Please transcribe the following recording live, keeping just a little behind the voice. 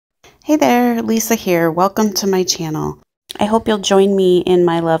Hey there, Lisa here. Welcome to my channel. I hope you'll join me in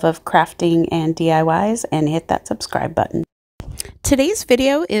my love of crafting and DIYs and hit that subscribe button. Today's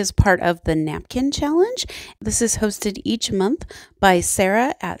video is part of the Napkin Challenge. This is hosted each month by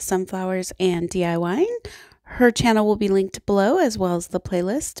Sarah at Sunflowers and DIYing. Her channel will be linked below, as well as the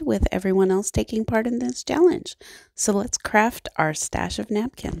playlist with everyone else taking part in this challenge. So let's craft our stash of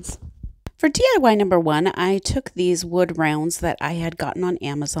napkins. For DIY number one, I took these wood rounds that I had gotten on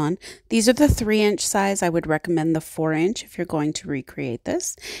Amazon. These are the 3-inch size. I would recommend the 4-inch if you're going to recreate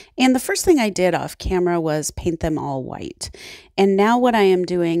this. And the first thing I did off camera was paint them all white. And now what I am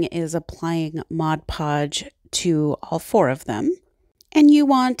doing is applying Mod Podge to all 4 of them. And you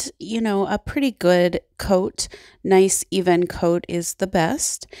want, a pretty good coat. Nice, even coat is the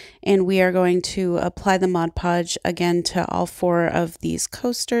best. And we are going to apply the Mod Podge again to all 4 of these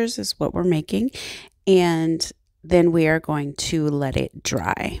coasters is what we're making. And then we are going to let it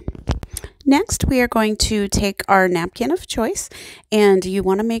dry. Next, we are going to take our napkin of choice, and you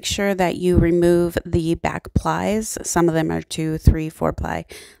want to make sure that you remove the back plies. Some of them are 2, 3, 4 ply.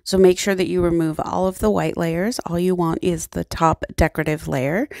 So make sure that you remove all of the white layers. All you want is the top decorative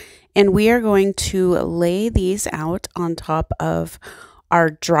layer. And we are going to lay these out on top of our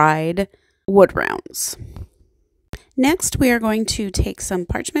dried wood rounds. Next, we are going to take some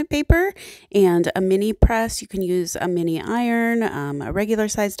parchment paper and a mini press. You can use a mini iron, a regular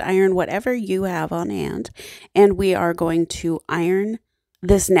sized iron, whatever you have on hand. And we are going to iron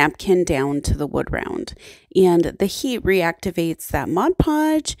this napkin down to the wood round. And the heat reactivates that Mod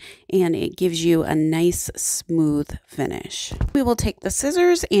Podge and it gives you a nice smooth finish. We will take the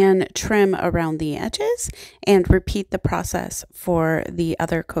scissors and trim around the edges and repeat the process for the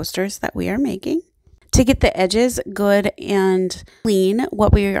other coasters that we are making. To get the edges good and clean,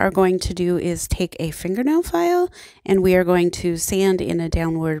 what we are going to do is take a fingernail file and we are going to sand in a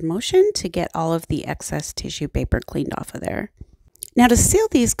downward motion to get all of the excess tissue paper cleaned off of there. Now to seal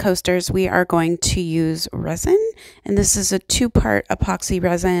these coasters, we are going to use resin, and this is a 2-part epoxy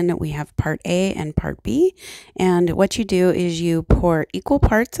resin. We have part A and part B, and what you do is you pour equal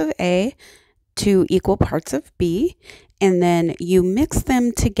parts of A to equal parts of B, and then you mix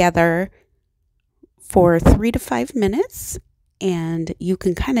them together for 3 to 5 minutes, and you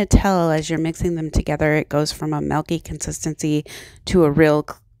can kind of tell as you're mixing them together, it goes from a milky consistency to a real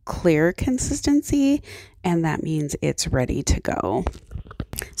clear consistency, and that means it's ready to go.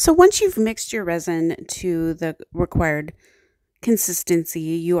 So once you've mixed your resin to the required consistency,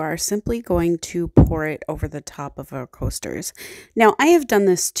 you are simply going to pour it over the top of our coasters. Now, I have done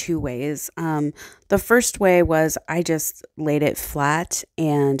this 2 ways. The first way was I just laid it flat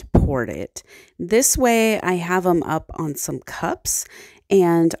and poured it. This way, I have them up on some cups,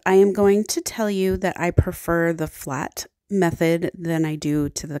 and I am going to tell you that I prefer the flat method than I do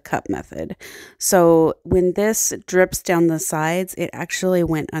to the cup method. So when this drips down the sides, it actually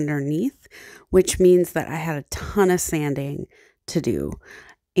went underneath, which means that I had a ton of sanding to do.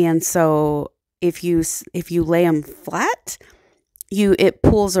 And so if you lay them flat, it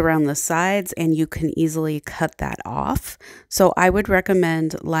pulls around the sides and you can easily cut that off. So I would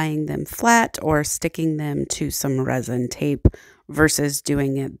recommend laying them flat or sticking them to some resin tape versus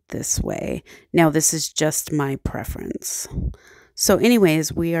doing it this way. Now this is just my preference. So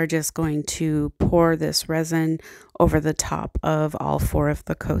anyways, we are just going to pour this resin over the top of all 4 of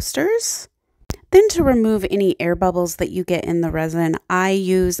the coasters. Then to remove any air bubbles that you get in the resin, I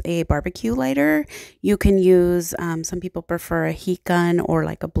use a barbecue lighter. You can use, some people prefer a heat gun or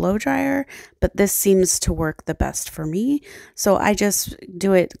like a blow dryer, but this seems to work the best for me. So I just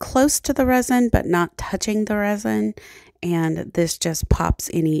do it close to the resin, but not touching the resin. And this just pops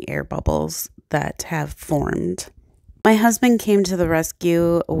any air bubbles that have formed. My husband came to the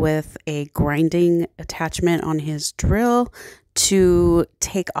rescue with a grinding attachment on his drill to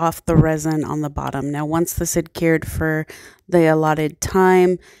take off the resin on the bottom. Now, once this had cured for the allotted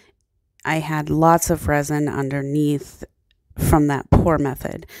time, I had lots of resin underneath from that pour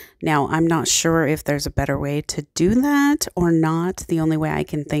method. Now, I'm not sure if there's a better way to do that or not. The only way I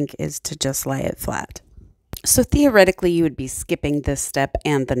can think is to just lay it flat. So theoretically, you would be skipping this step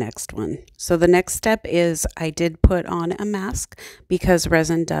and the next one. So the next step is I did put on a mask because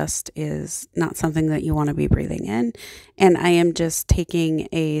resin dust is not something that you want to be breathing in. And I am just taking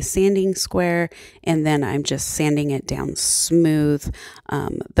a sanding square and then I'm just sanding it down smooth.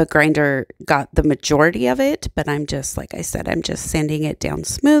 The grinder got the majority of it, but I'm just, like I said, I'm just sanding it down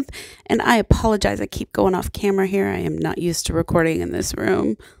smooth. And I apologize, I keep going off camera here. I am not used to recording in this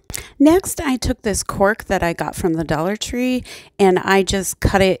room. Next, I took this cork that I got from the Dollar Tree and I just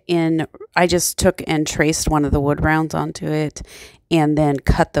cut it in. I just took and traced one of the wood rounds onto it and then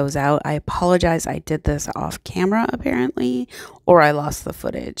cut those out. I apologize, I did this off camera apparently, or I lost the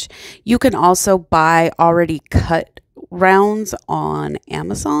footage. You can also buy already cut rounds on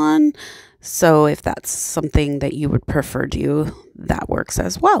Amazon. So if that's something that you would prefer to, that works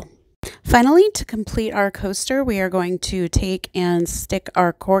as well. Finally, to complete our coaster, we are going to take and stick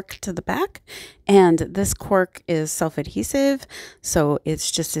our cork to the back. And this cork is self-adhesive, so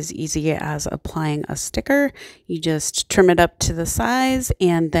it's just as easy as applying a sticker. You just trim it up to the size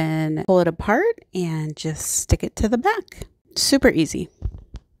and then pull it apart and just stick it to the back. Super easy.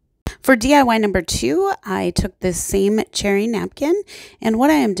 For DIY number 2, I took this same cherry napkin, and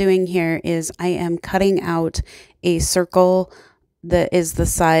what I am doing here is I am cutting out a circle that is the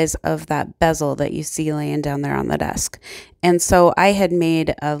size of that bezel that you see laying down there on the desk. And so I had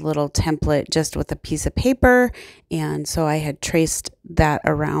made a little template just with a piece of paper, and so I had traced that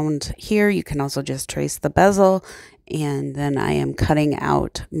around here. You can also just trace the bezel, and then I am cutting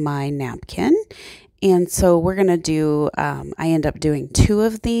out my napkin. And so we're gonna do, I end up doing 2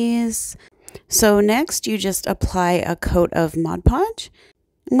 of these. So next you just apply a coat of Mod Podge.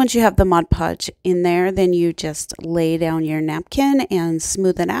 Once you have the Mod Podge in there, then you just lay down your napkin and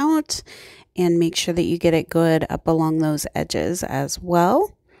smooth it out and make sure that you get it good up along those edges as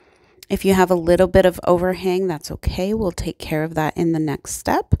well. If you have a little bit of overhang, that's okay. We'll take care of that in the next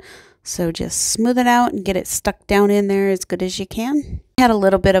step. So just smooth it out and get it stuck down in there as good as you can. I had a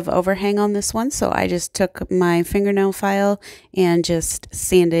little bit of overhang on this one, so I just took my fingernail file and just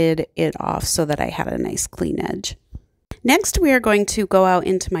sanded it off so that I had a nice clean edge. Next, we are going to go out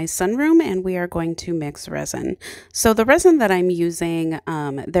into my sunroom and we are going to mix resin. So the resin that I'm using,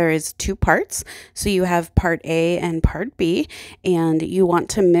 there is 2 parts. So you have part A and part B, and you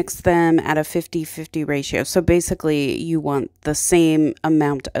want to mix them at a 50-50 ratio. So basically you want the same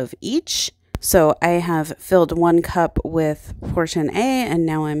amount of each. So I have filled 1 cup with portion A, and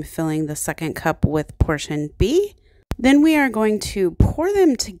now I'm filling the 2nd cup with portion B. Then we are going to pour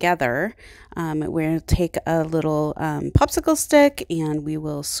them together. We'll take a little popsicle stick and we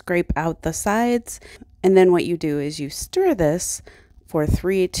will scrape out the sides. And then what you do is you stir this for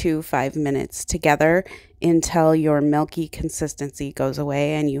 3 to 5 minutes together until your milky consistency goes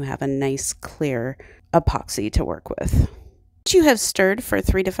away and you have a nice clear epoxy to work with. Once you have stirred for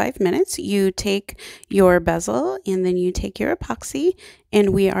 3 to 5 minutes, you take your bezel and then you take your epoxy,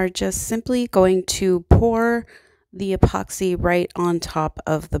 and we are just simply going to pour the epoxy right on top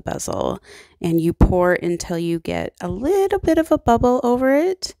of the bezel, and you pour until you get a little bit of a bubble over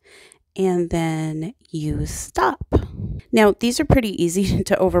it, and then you stop. Now these are pretty easy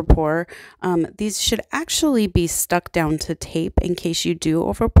to overpour. These should actually be stuck down to tape in case you do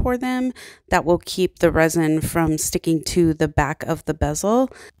overpour them. That will keep the resin from sticking to the back of the bezel.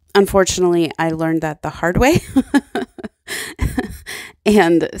 Unfortunately, I learned that the hard way.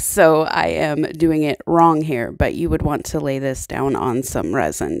 And so I am doing it wrong here, but you would want to lay this down on some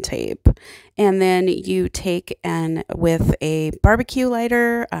resin tape. And then you take, and with a barbecue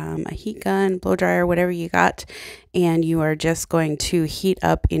lighter, a heat gun, blow dryer, whatever you got, and you are just going to heat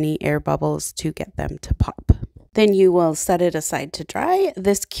up any air bubbles to get them to pop. Then you will set it aside to dry.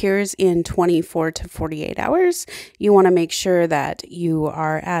 This cures in 24 to 48 hours. You want to make sure that you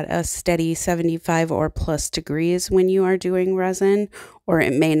are at a steady 75 or plus degrees when you are doing resin, or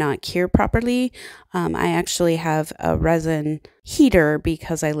it may not cure properly. I actually have a resin heater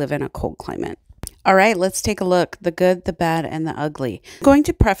because I live in a cold climate. All right, let's take a look. The good, the bad, and the ugly. I'm going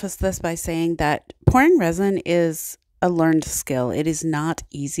to preface this by saying that pouring resin is a learned skill. It is not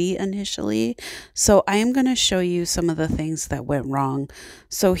easy initially. So I am going to show you some of the things that went wrong.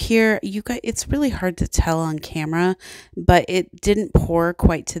 So here, you guys, it's really hard to tell on camera, but it didn't pour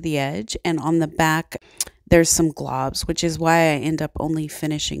quite to the edge. And on the back, there's some globs, which is why I end up only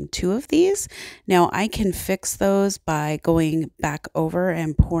finishing 2 of these. Now I can fix those by going back over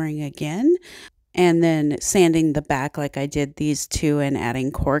and pouring again, and then sanding the back like I did these 2 and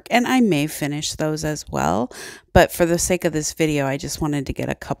adding cork. And I may finish those as well, but for the sake of this video, I just wanted to get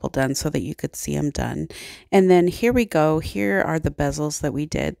a couple done so that you could see them done. And then here we go. Here are the bezels that we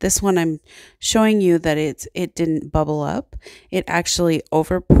did. This one I'm showing you that it didn't bubble up. It actually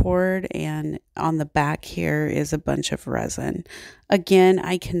over poured, and on the back here is a bunch of resin. Again,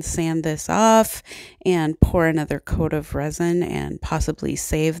 I can sand this off and pour another coat of resin and possibly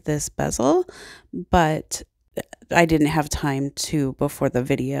save this bezel, but I didn't have time to before the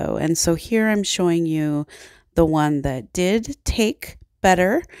video. And so here I'm showing you the one that did take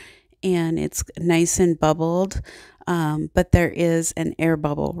better, and it's nice and bubbled. but there is an air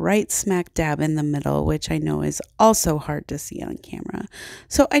bubble right smack dab in the middle, which I know is also hard to see on camera.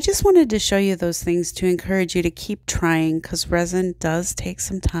 So I just wanted to show you those things to encourage you to keep trying, because resin does take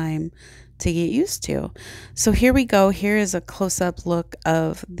some time to get used to. So here we go. Here is a close-up look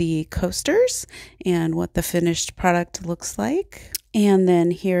of the coasters and what the finished product looks like. And then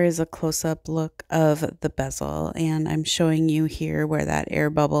here is a close-up look of the bezel, and I'm showing you here where that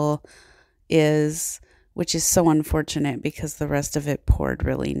air bubble is, which is so unfortunate because the rest of it poured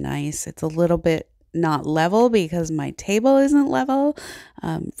really nice. It's a little bit not level because my table isn't level.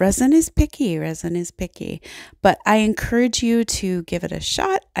 Resin is picky, but I encourage you to give it a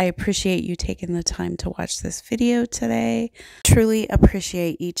shot. I appreciate you taking the time to watch this video today. Truly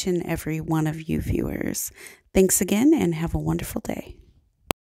appreciate each and every one of you viewers. Thanks again and have a wonderful day.